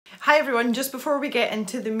Hi everyone, just before we get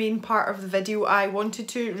into the main part of the video, I wanted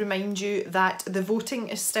to remind you that the voting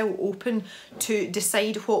is still open to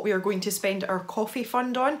decide what we are going to spend our coffee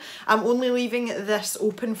fund on. I'm only leaving this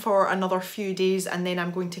open for another few days and then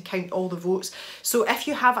I'm going to count all the votes. So if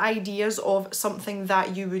you have ideas of something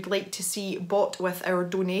that you would like to see bought with our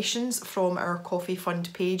donations from our coffee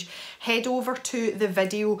fund page, head over to the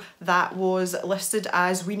video that was listed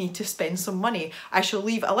as "we need to spend some money." I shall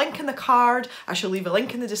leave a link in the card, I shall leave a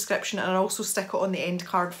link in the description, and I'll also stick it on the end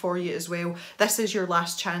card for you as well. This is your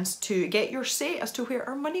last chance to get your say as to where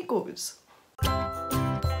our money goes.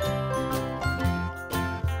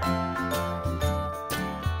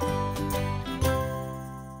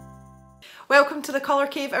 Welcome to the Colour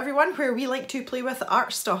Cave everyone, where we like to play with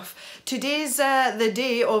art stuff. Today's the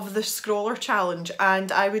day of the Scrawlrchallenge,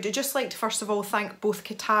 and I would just like to first of all thank both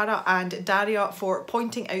Katara and Daria for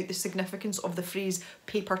pointing out the significance of the phrase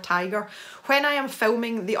paper tiger. When I am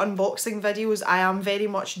filming the unboxing videos, I am very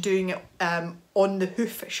much doing it on the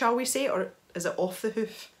hoof, shall we say, or is it off the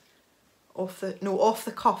hoof? Off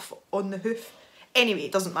the cuff, on the hoof. Anyway,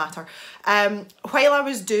 it doesn't matter. While I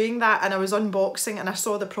was doing that and I was unboxing and I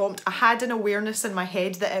saw the prompt, I had an awareness in my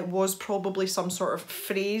head that it was probably some sort of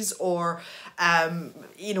phrase or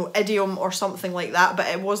you know, idiom or something like that, but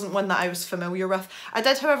it wasn't one that I was familiar with. I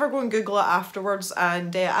did, however, go and Google it afterwards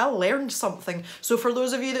and I learned something. So for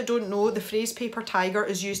those of you that don't know, the phrase paper tiger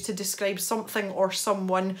is used to describe something or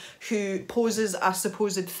someone who poses a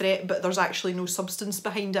supposed threat, but there's actually no substance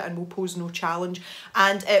behind it and will pose no challenge.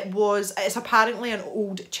 And it's apparently an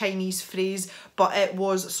old Chinese phrase, but it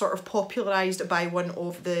was sort of popularised by one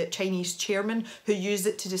of the Chinese chairmen who used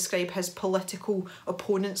it to describe his political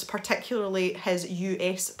opponents, particularly his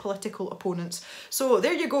US political opponents. So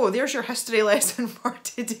there you go, there's your history lesson for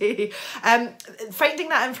today. Finding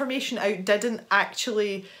that information out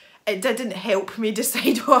didn't help me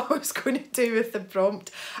decide what I was going to do with the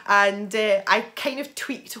prompt, and I kind of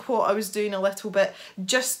tweaked what I was doing a little bit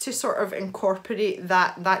just to sort of incorporate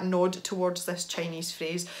that nod towards this Chinese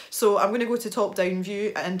phrase. So I'm going to go to top down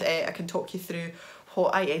view and I can talk you through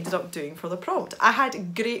what I ended up doing for the prompt. I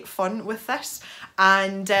had great fun with this,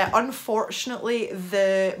 and unfortunately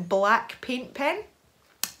the black paint pen,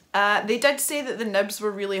 they did say that the nibs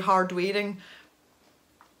were really hard wearing.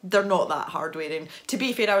 They're not that hard wearing. To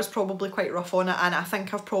be fair, I was probably quite rough on it, and I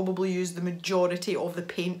think I've probably used the majority of the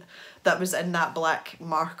paint that was in that black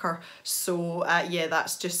marker. So yeah,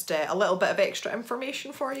 that's just a little bit of extra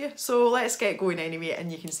information for you. So let's get going anyway,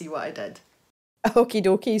 and you can see what I did. Okie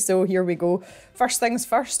dokie, so here we go. First things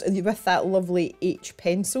first, with that lovely H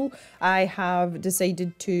pencil, I have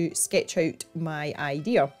decided to sketch out my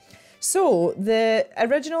idea. So the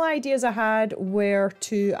original ideas I had were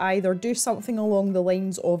to either do something along the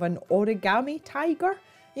lines of an origami tiger,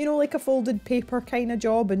 you know, like a folded paper kind of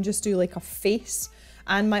job, and just do like a face.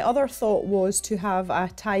 And my other thought was to have a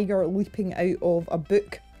tiger leaping out of a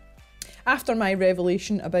book. After my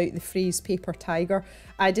revelation about the phrase paper tiger,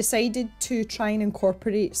 I decided to try and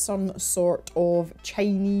incorporate some sort of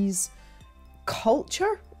Chinese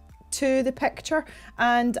culture to the picture.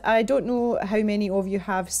 And I don't know how many of you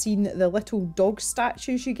have seen the little dog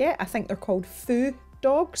statues you get. I think they're called foo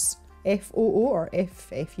dogs, F-O-O or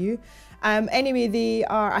F-F-U. Anyway, they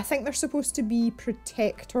are, I think they're supposed to be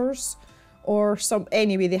protectors or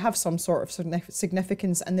anyway, they have some sort of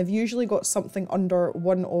significance, and they've usually got something under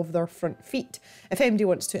one of their front feet. If anybody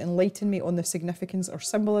wants to enlighten me on the significance or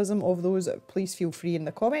symbolism of those, please feel free in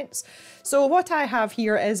the comments. So what I have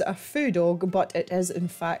here is a foo dog, but it is in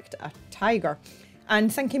fact a tiger.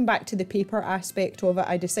 And thinking back to the paper aspect of it,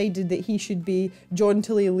 I decided that he should be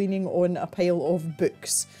jauntily leaning on a pile of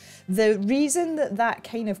books. The reason that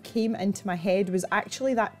kind of came into my head was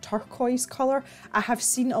actually that turquoise colour. I have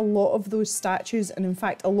seen a lot of those statues, and in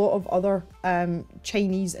fact a lot of other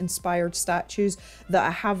Chinese inspired statues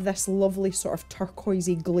that have this lovely sort of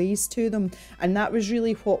turquoisey glaze to them, and that was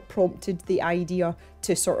really what prompted the idea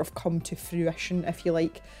to sort of come to fruition, if you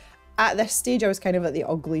like. At this stage I was kind of at the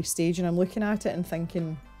ugly stage, and I'm looking at it and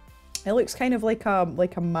thinking, it looks kind of like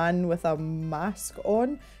a man with a mask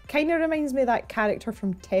on. Kind of reminds me of that character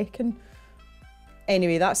from Tekken.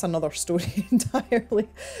 Anyway, that's another story entirely.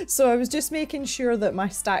 So I was just making sure that my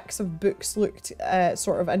stacks of books looked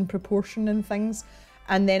sort of in proportion and things.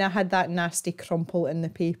 And then I had that nasty crumple in the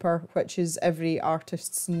paper, which is every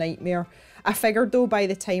artist's nightmare. I figured though by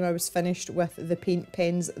the time I was finished with the paint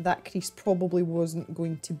pens, that crease probably wasn't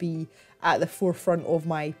going to be at the forefront of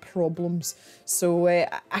my problems. So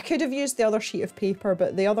I could have used the other sheet of paper,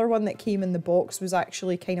 but the other one that came in the box was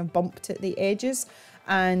actually kind of bumped at the edges.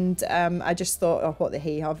 and I just thought, oh, what the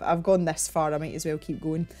hey, I've gone this far, I might as well keep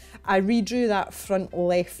going. I redrew that front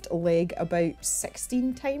left leg about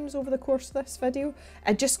 16 times over the course of this video.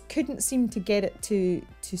 I just couldn't seem to get it to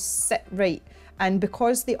sit right, and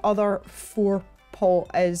because the other forepaw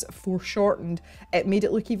is foreshortened, it made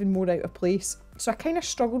it look even more out of place. So I kind of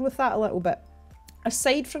struggled with that a little bit.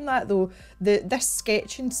 Aside from that though, this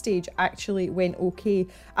sketching stage actually went okay.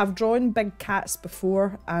 I've drawn big cats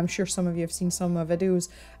before, I'm sure some of you have seen some of my videos,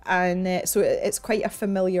 and so it's quite a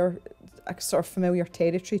sort of familiar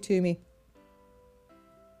territory to me.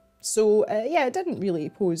 So yeah, it didn't really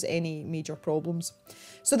pose any major problems.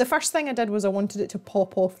 So the first thing I did was I wanted it to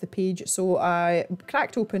pop off the page, so I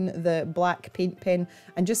cracked open the black paint pen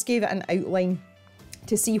and just gave it an outline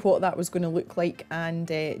to see what that was going to look like, and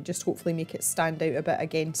just hopefully make it stand out a bit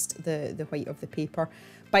against the white of the paper.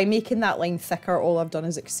 By making that line thicker, all I've done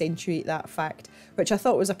is accentuate that fact, which I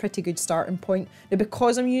thought was a pretty good starting point. Now,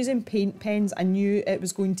 because I'm using paint pens, I knew it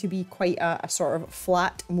was going to be quite a sort of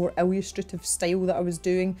flat, more illustrative style that I was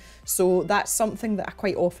doing, so that's something that I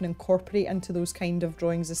quite often incorporate into those kind of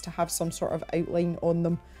drawings, is to have some sort of outline on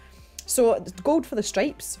them. So gold for the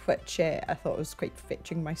stripes, which I thought was quite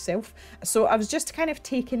fetching myself. So I was just kind of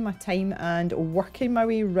taking my time and working my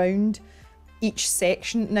way around each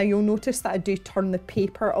section. Now you'll notice that I do turn the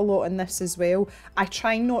paper a lot in this as well. I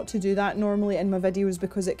try not to do that normally in my videos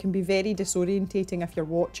because it can be very disorientating if you're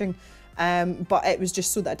watching. But it was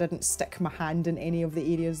just so that I didn't stick my hand in any of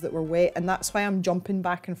the areas that were wet, and that's why I'm jumping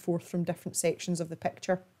back and forth from different sections of the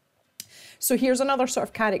picture. So here's another sort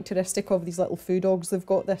of characteristic of these little foo dogs. They've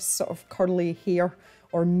got this sort of curly hair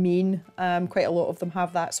or mane. Quite a lot of them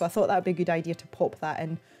have that. So I thought that'd be a good idea to pop that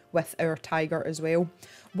in with our tiger as well.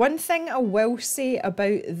 One thing I will say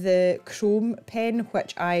about the chrome pen,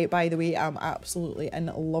 which I, by the way, am absolutely in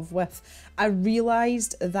love with, I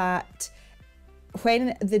realised that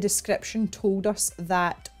when the description told us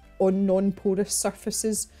that on non-porous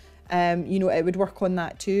surfaces, you know, it would work on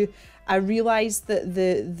that too. I realised that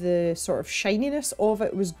the sort of shininess of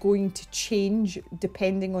it was going to change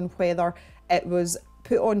depending on whether it was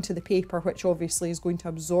put onto the paper, which obviously is going to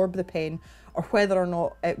absorb the pen, or whether or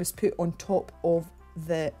not it was put on top of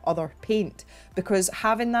the other paint, because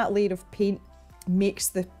having that layer of paint makes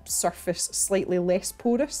the surface slightly less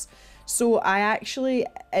porous. So I actually,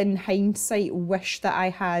 in hindsight, wish that I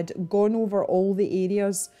had gone over all the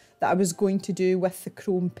areas that I was going to do with the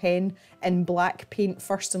chrome pen in black paint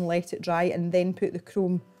first and let it dry, and then put the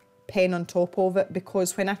chrome pen on top of it,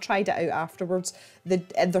 because when I tried it out afterwards,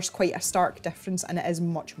 there's quite a stark difference, and it is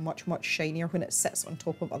much shinier when it sits on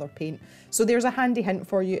top of other paint. So there's a handy hint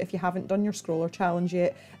for you if you haven't done your Scrawler challenge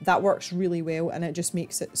yet. That works really well, and it just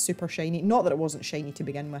makes it super shiny. Not that it wasn't shiny to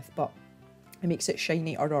begin with, but it makes it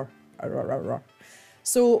shiny.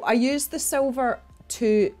 So I used the silver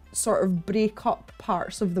to sort of break up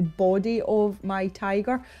parts of the body of my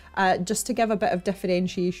tiger, just to give a bit of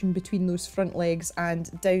differentiation between those front legs and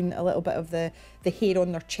down a little bit of the hair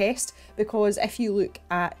on their chest, because if you look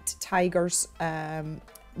at tigers,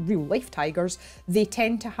 real life tigers, they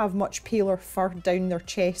tend to have much paler fur down their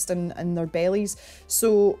chest and their bellies.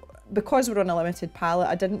 So because we're on a limited palette,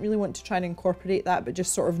 I didn't really want to try and incorporate that, but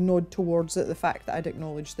just sort of nod towards it, the fact that I'd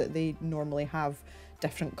acknowledge that they normally have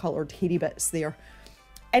different coloured hairy bits there.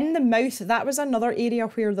 In the mouth, that was another area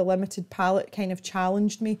where the limited palette kind of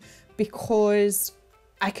challenged me, because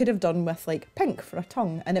I could have done with like pink for a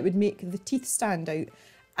tongue and it would make the teeth stand out.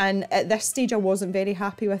 And at this stage I wasn't very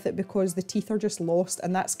happy with it because the teeth are just lost,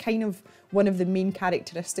 and that's kind of one of the main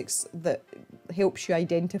characteristics that helps you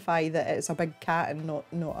identify that it's a big cat and not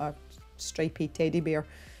a stripy teddy bear.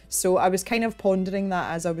 So I was kind of pondering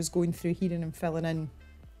that as I was going through here and filling in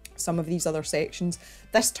some of these other sections.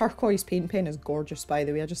 This turquoise paint pen is gorgeous, by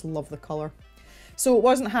the way. I just love the colour. So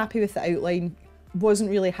wasn't happy with the outline,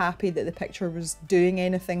 wasn't really happy that the picture was doing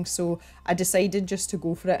anything, so I decided just to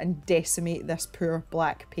go for it and decimate this poor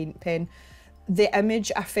black paint pen. The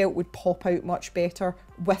image I felt would pop out much better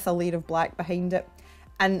with a layer of black behind it.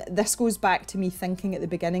 And this goes back to me thinking at the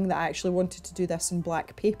beginning that I actually wanted to do this in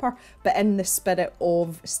black paper, but in the spirit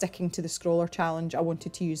of sticking to the Scrawler challenge, I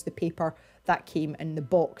wanted to use the paper that came in the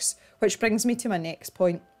box. Which brings me to my next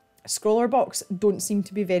point. Scrawler box don't seem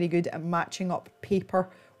to be very good at matching up paper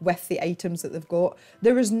with the items that they've got.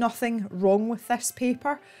 There was nothing wrong with this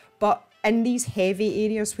paper, but in these heavy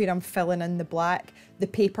areas where I'm filling in the black, the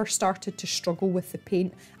paper started to struggle with the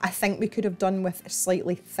paint. I think we could have done with a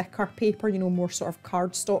slightly thicker paper, you know, more sort of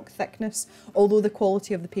cardstock thickness. Although the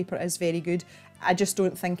quality of the paper is very good, I just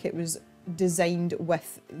don't think it was designed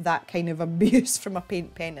with that kind of abuse from a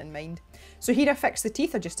paint pen in mind. So here I fixed the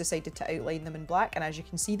teeth. I just decided to outline them in black, and as you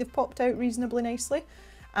can see, they've popped out reasonably nicely.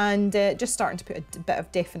 And just starting to put a bit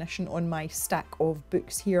of definition on my stack of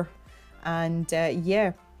books here. And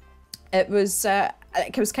yeah, it was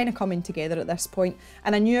kind of coming together at this point,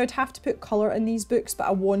 and I knew I'd have to put colour in these books, but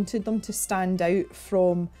I wanted them to stand out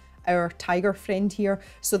from our tiger friend here.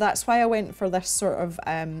 So that's why I went for this sort of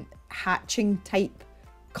hatching type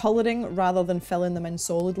colouring rather than filling them in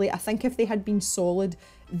solidly. I think if they had been solid,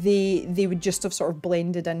 they would just have sort of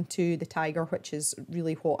blended into the tiger, which is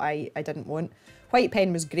really what I didn't want. White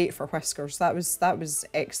pen was great for whiskers. That was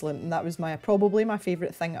excellent, and that was probably my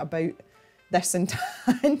favourite thing about this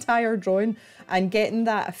entire drawing, and getting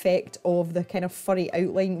that effect of the kind of furry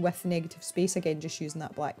outline with negative space, again just using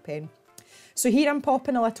that black pen. So here I'm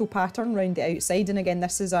popping a little pattern around the outside, and again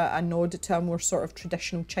this is a nod to a more sort of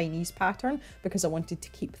traditional Chinese pattern because I wanted to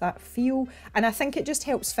keep that feel, and I think it just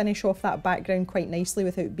helps finish off that background quite nicely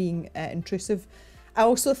without being intrusive. I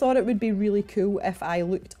also thought it would be really cool if I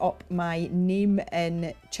looked up my name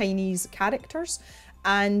in Chinese characters,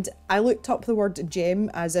 and I looked up the word gem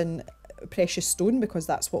as in precious stone because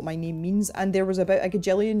that's what my name means, and there was about a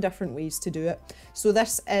gajillion different ways to do it. So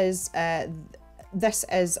they've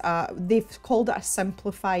called it a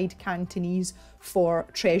simplified Cantonese for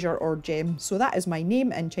treasure or gem. So that is my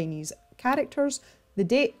name in Chinese characters, the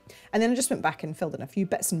date, and then I just went back and filled in a few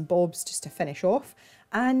bits and bobs just to finish off.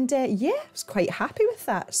 And yeah, I was quite happy with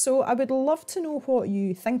that. So I would love to know what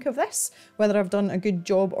you think of this, whether I've done a good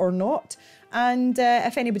job or not. And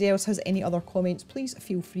if anybody else has any other comments, please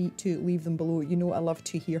feel free to leave them below. You know I love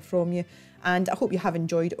to hear from you. And I hope you have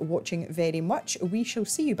enjoyed watching very much. We shall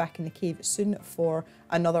see you back in the cave soon for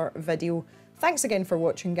another video. Thanks again for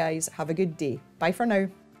watching, guys. Have a good day. Bye for now.